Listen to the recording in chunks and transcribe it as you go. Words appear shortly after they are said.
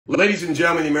Ladies and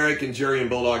gentlemen, the American Jury and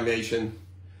Bulldog Nation,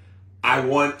 I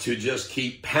want to just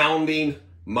keep pounding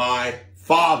my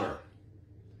father.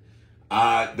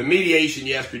 The mediation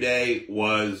yesterday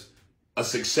was a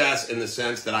success in the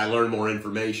sense that I learned more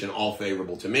information, all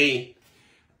favorable to me,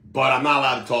 but I'm not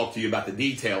allowed to talk to you about the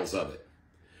details of it.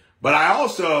 But I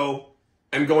also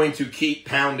am going to keep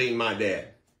pounding my dad.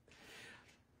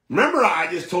 Remember, I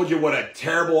just told you what a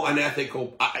terrible,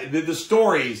 unethical, the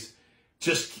stories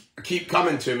just keep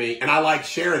coming to me, and I like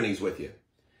sharing these with you.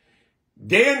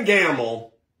 Dan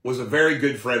Gamble was a very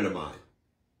good friend of mine,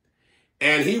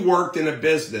 and he worked in a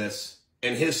business,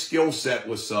 and his skill set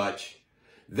was such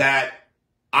that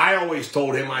I always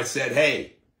told him, I said,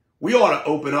 hey, we ought to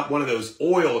open up one of those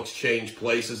oil exchange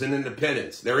places in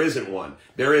Independence. There isn't one.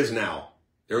 There is now.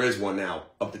 There is one now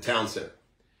up the town center.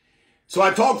 So I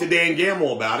talked to Dan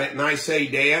Gamble about it, and I say,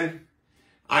 Dan,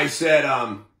 I said,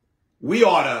 we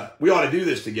ought to do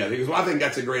this together. He goes, well, I think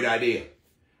that's a great idea.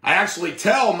 I actually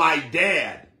tell my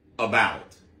dad about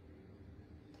it.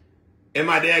 And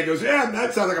my dad goes, yeah,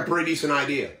 that sounds like a pretty decent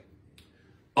idea.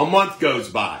 A month goes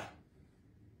by.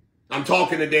 I'm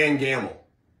talking to Dan Gamble.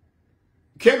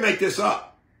 You can't make this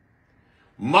up.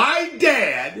 My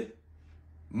dad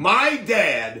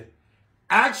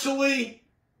actually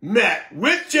met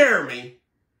with Jeremy,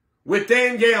 with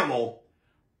Dan Gamble,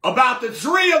 about the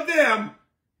three of them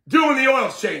doing the oil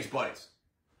exchange place.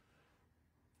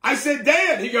 I said,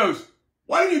 Dan, he goes,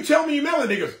 why didn't you tell me you met with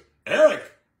him? He goes, Eric,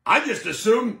 I just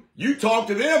assumed you talked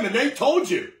to them and they told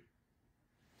you.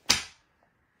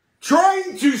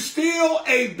 Trying to steal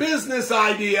a business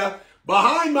idea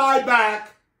behind my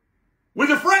back with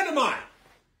a friend of mine.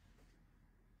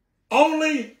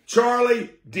 Only Charlie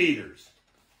Deters.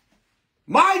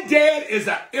 My dad is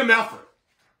a MFer.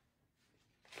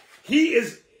 He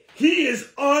is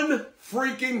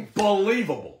unfreaking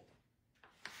believable.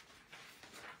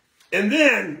 And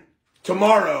then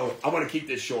tomorrow, I want to keep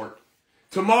this short.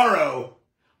 Tomorrow,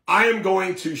 I am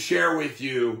going to share with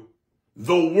you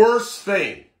the worst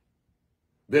thing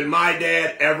that my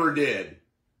dad ever did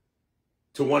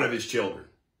to one of his children.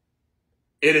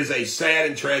 It is a sad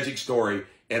and tragic story,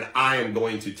 and I am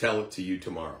going to tell it to you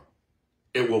tomorrow.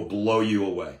 It will blow you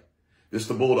away. This is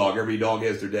the Bulldog. Every dog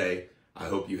has their day. I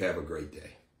hope you have a great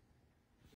day.